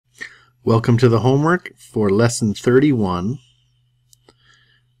Welcome to the homework for lesson 31.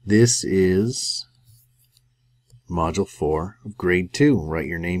 This is module 4 of grade 2. Write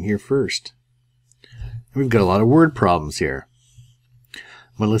your name here first. We've got a lot of word problems here.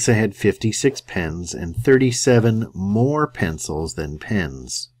 Melissa had 56 pens and 37 more pencils than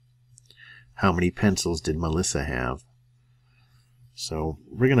pens. How many pencils did Melissa have? So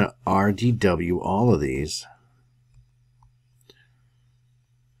we're going to RDW all of these.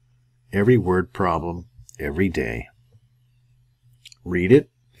 Every word problem, every day. Read it.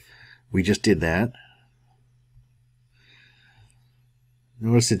 We just did that.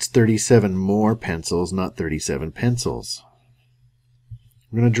 Notice it's 37 more pencils, not 37 pencils.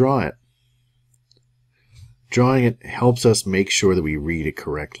 We're going to draw it. Drawing it helps us make sure that we read it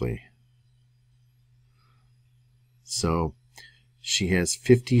correctly. So she has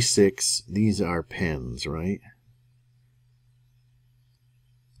 56. These are pens, right?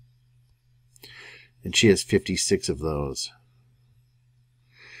 And she has 56 of those.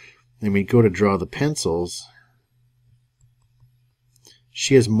 Then we go to draw the pencils.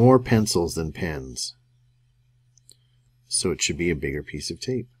 She has more pencils than pens. So it should be a bigger piece of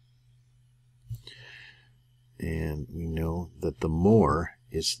tape. And we know that the more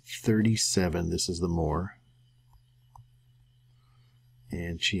is 37. This is the more.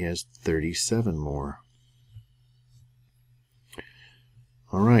 And she has 37 more.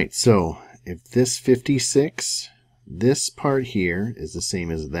 All right, so if this 56, this part here is the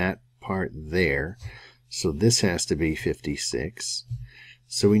same as that part there, so this has to be 56.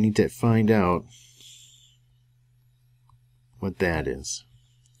 So we need to find out what that is.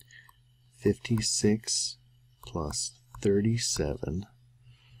 56 plus 37.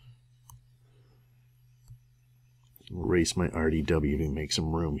 I'll erase my RDW to make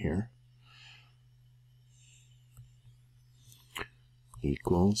some room here.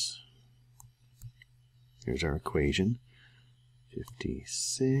 Equals, here's our equation,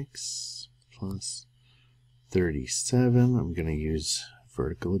 56 plus 37. I'm going to use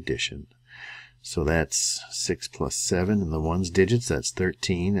vertical addition. So that's 6 plus 7 in the ones digits. That's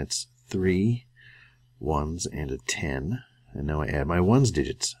 13. That's 3 ones and a 10. And now I add my ones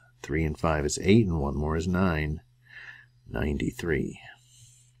digits. 3 and 5 is 8, and 1 more is 9. 93.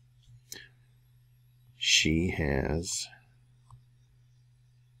 She has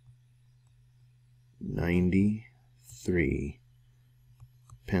 93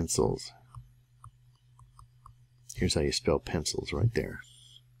 pencils. Here's how you spell pencils right there.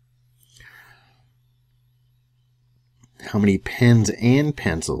 How many pens and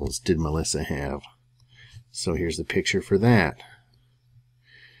pencils did Melissa have? So here's the picture for that.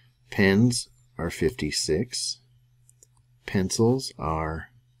 Pens are 56. Pencils are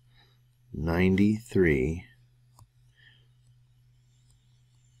 93.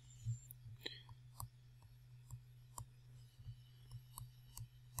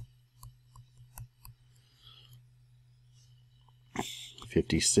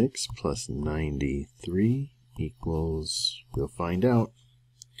 (56 plus 93 equals, we'll find out,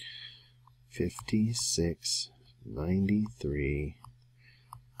 56, 93,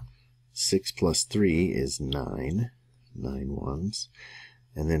 6 plus 3 is 9, 9 ones,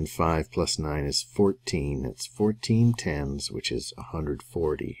 and then 5 plus 9 is 14. That's 14 tens, which is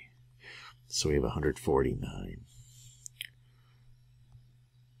 140. So we have 149.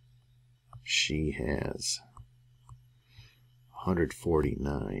 She has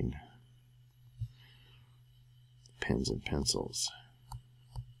 149 pens and pencils.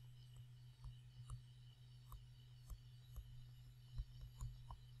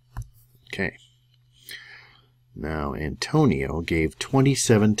 Okay. Now Antonio gave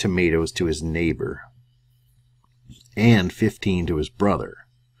 27 tomatoes to his neighbor and 15 to his brother.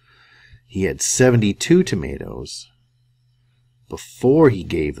 He had 72 tomatoes before he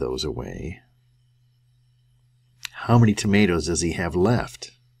gave those away. How many tomatoes does he have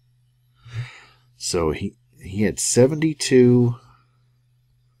left? So he had 72.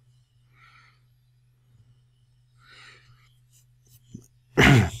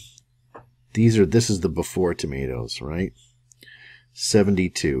 This is the before tomatoes, right?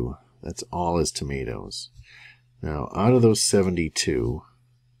 72. That's all his tomatoes. Now, out of those 72,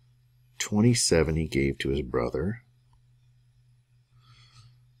 27 he gave to his brother.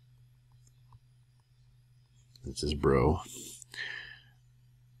 That's his bro.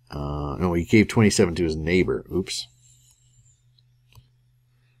 No, he gave 27 to his neighbor. Oops.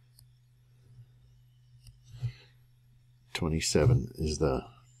 (27) is the,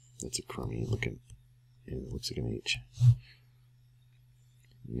 that's a crummy looking, it looks like an H.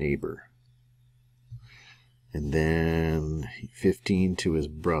 Neighbor. And then 15 to his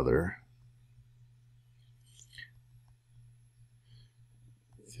brother.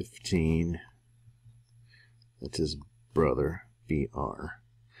 15. That's his brother, BR.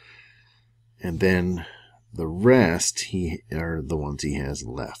 And then the rest are the ones he has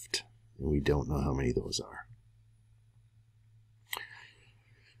left. And we don't know how many those are.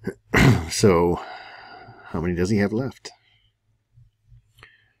 So, how many does he have left?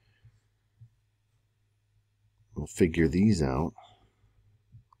 We'll figure these out.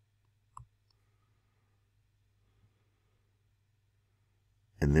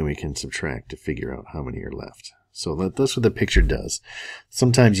 And then we can subtract to figure out how many are left. So that's what the picture does.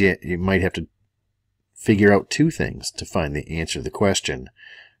 Sometimes you might have to figure out two things to find the answer to the question.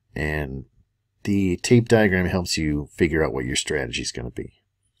 And the tape diagram helps you figure out what your strategy is going to be.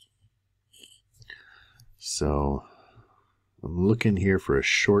 So I'm looking here for a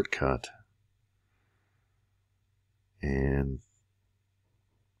shortcut. And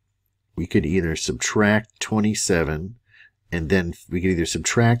we could either subtract 27, and then we could either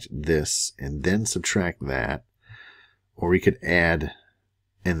subtract this and then subtract that, or we could add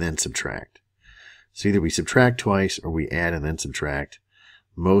and then subtract. So either we subtract twice or we add and then subtract.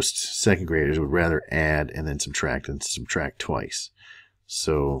 Most second graders would rather add and then subtract than subtract twice.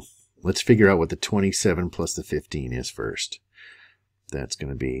 So let's figure out what the 27 plus the 15 is first. That's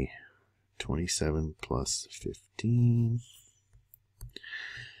going to be 27 plus 15.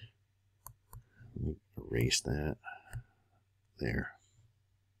 Let me erase that. There.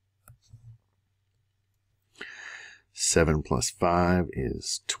 7 plus 5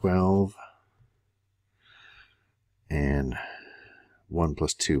 is 12. And 1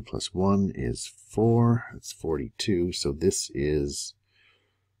 plus 2 plus 1 is 4. That's 42. So this is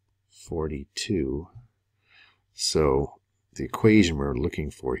 42. So the equation we're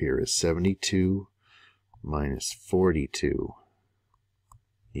looking for here is 72 minus 42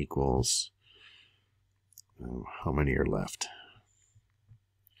 equals, how many are left?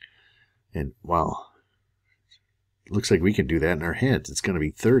 And wow, it looks like we can do that in our heads. It's going to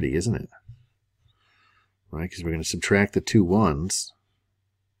be 30, isn't it? Right, because we're going to subtract the two ones,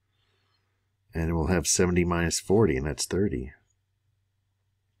 and we'll have 70 minus 40, and that's 30.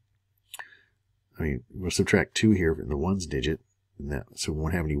 I mean, we'll subtract 2 here in the ones digit, and so we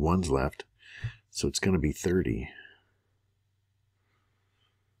won't have any ones left. So it's going to be 30.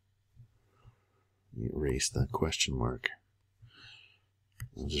 Let me erase the question mark.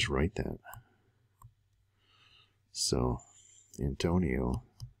 I'll just write that. So, Antonio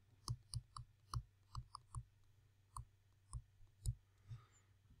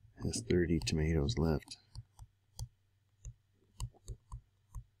has 30 tomatoes left.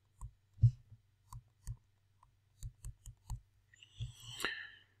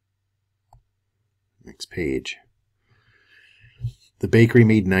 Next page. The bakery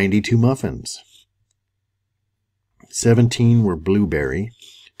made 92 muffins. 17 were blueberry,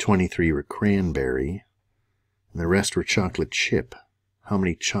 23 were cranberry, and the rest were chocolate chip. How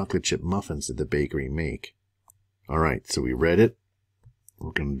many chocolate chip muffins did the bakery make? All right, so we read it.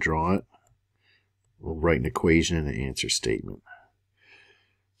 We're going to draw it. We'll write an equation and an answer statement.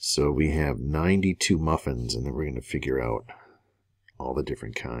 So we have 92 muffins, and then we're going to figure out all the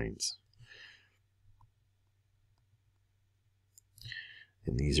different kinds.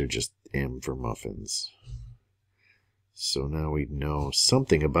 And these are just M for muffins. So now we know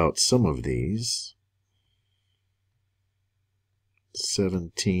something about some of these.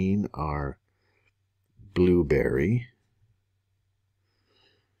 17 are blueberry.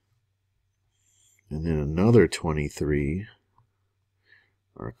 And then another 23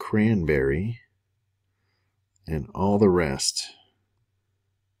 are cranberry. And all the rest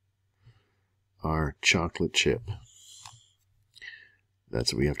are chocolate chip.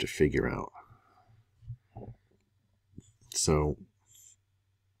 That's what we have to figure out. So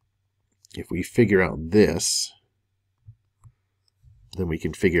if we figure out this, then we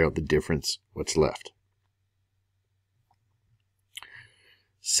can figure out the difference, what's left.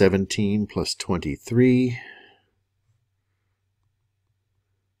 17 plus 23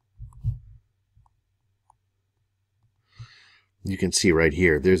 you can see right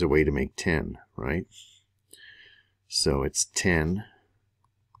here, there's a way to make 10, right? So it's 10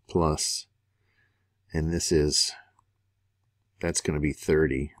 plus, and this is, that's going to be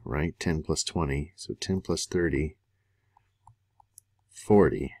 30, right? 10 plus 20, so 10 plus 30,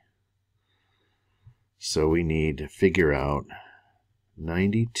 40. So we need to figure out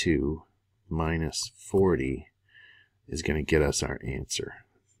 92 minus 40 is going to get us our answer.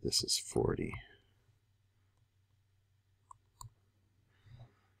 This is 40.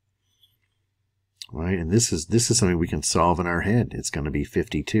 Right, and this is something we can solve in our head. It's going to be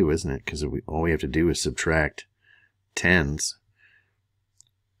 52, isn't it? Because all we have to do is subtract tens.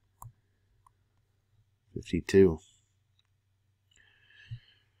 52.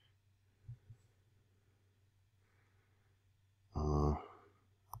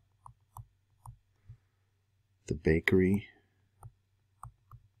 The bakery.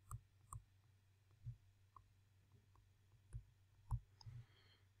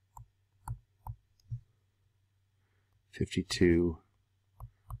 52.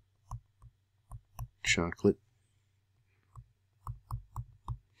 Chocolate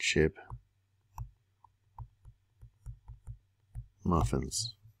chip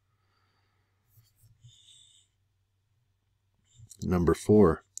muffins. Number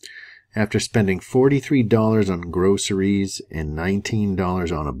 4. After spending $43 on groceries and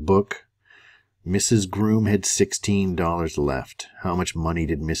 $19 on a book, Mrs. Groom had $16 left. How much money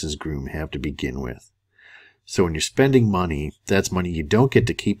did Mrs. Groom have to begin with? So when you're spending money, that's money you don't get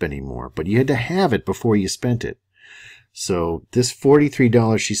to keep anymore, but you had to have it before you spent it. So this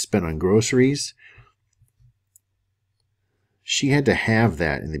 $43 she spent on groceries, she had to have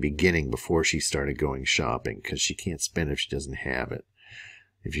that in the beginning before she started going shopping, because she can't spend it if she doesn't have it,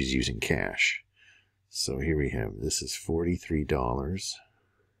 if she's using cash. So here we have, this is $43.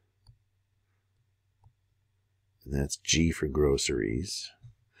 And that's G for groceries.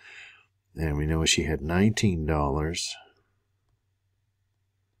 And we know she had $19.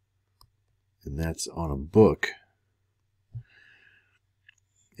 And that's on a book.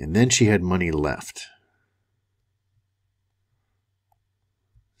 And then she had money left.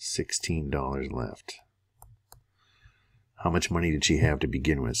 $16 left. How much money did she have to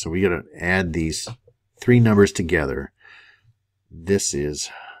begin with? So we got to add these three numbers together. This is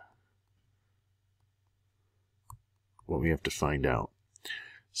what we have to find out.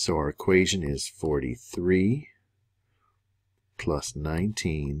 So our equation is 43 plus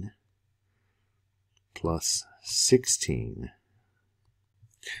 19 plus 16.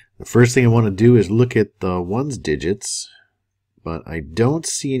 The first thing I want to do is look at the ones digits, but I don't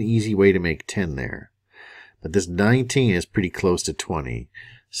see an easy way to make 10 there. But this 19 is pretty close to 20.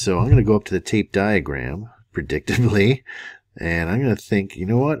 So I'm going to go up to the tape diagram, predictably, and I'm going to think, you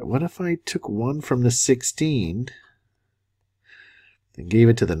know what if I took 1 from the 16 and gave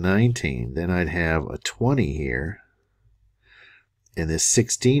it to the 19? Then I'd have a 20 here, and this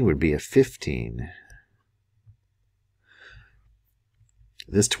 16 would be a 15.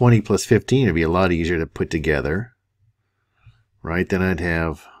 This 20 plus 15 would be a lot easier to put together, right? Then I'd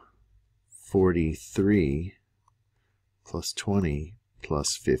have 43 plus 20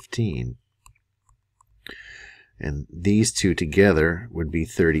 plus 15. And these two together would be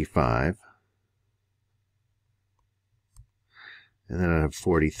 35. And then I'd have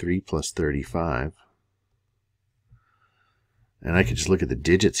 43 plus 35. And I could just look at the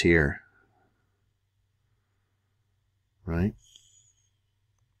digits here, right?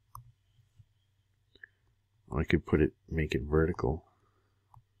 I could make it vertical.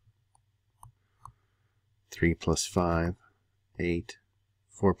 3 plus 5, 8.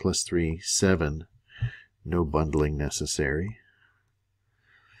 4 plus 3, 7. No bundling necessary.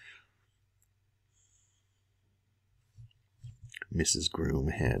 Mrs. Groom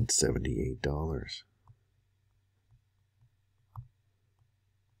had $78.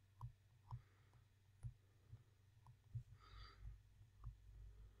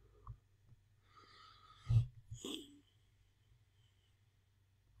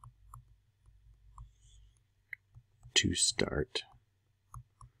 To start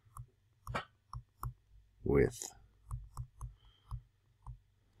with.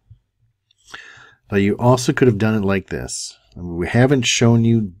 Now you also could have done it like this. I mean, we haven't shown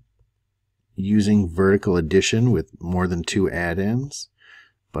you using vertical addition with more than 2 add-ins,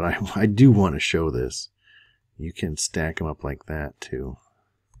 but I do want to show this. You can stack them up like that too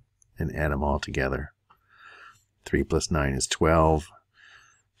and add them all together. 3 plus 9 is 12.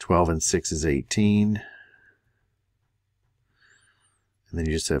 12 and 6 is 18. And then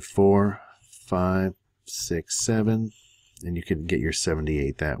you just have 4, 5, 6, 7, and you can get your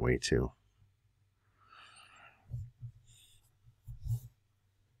 78 that way too.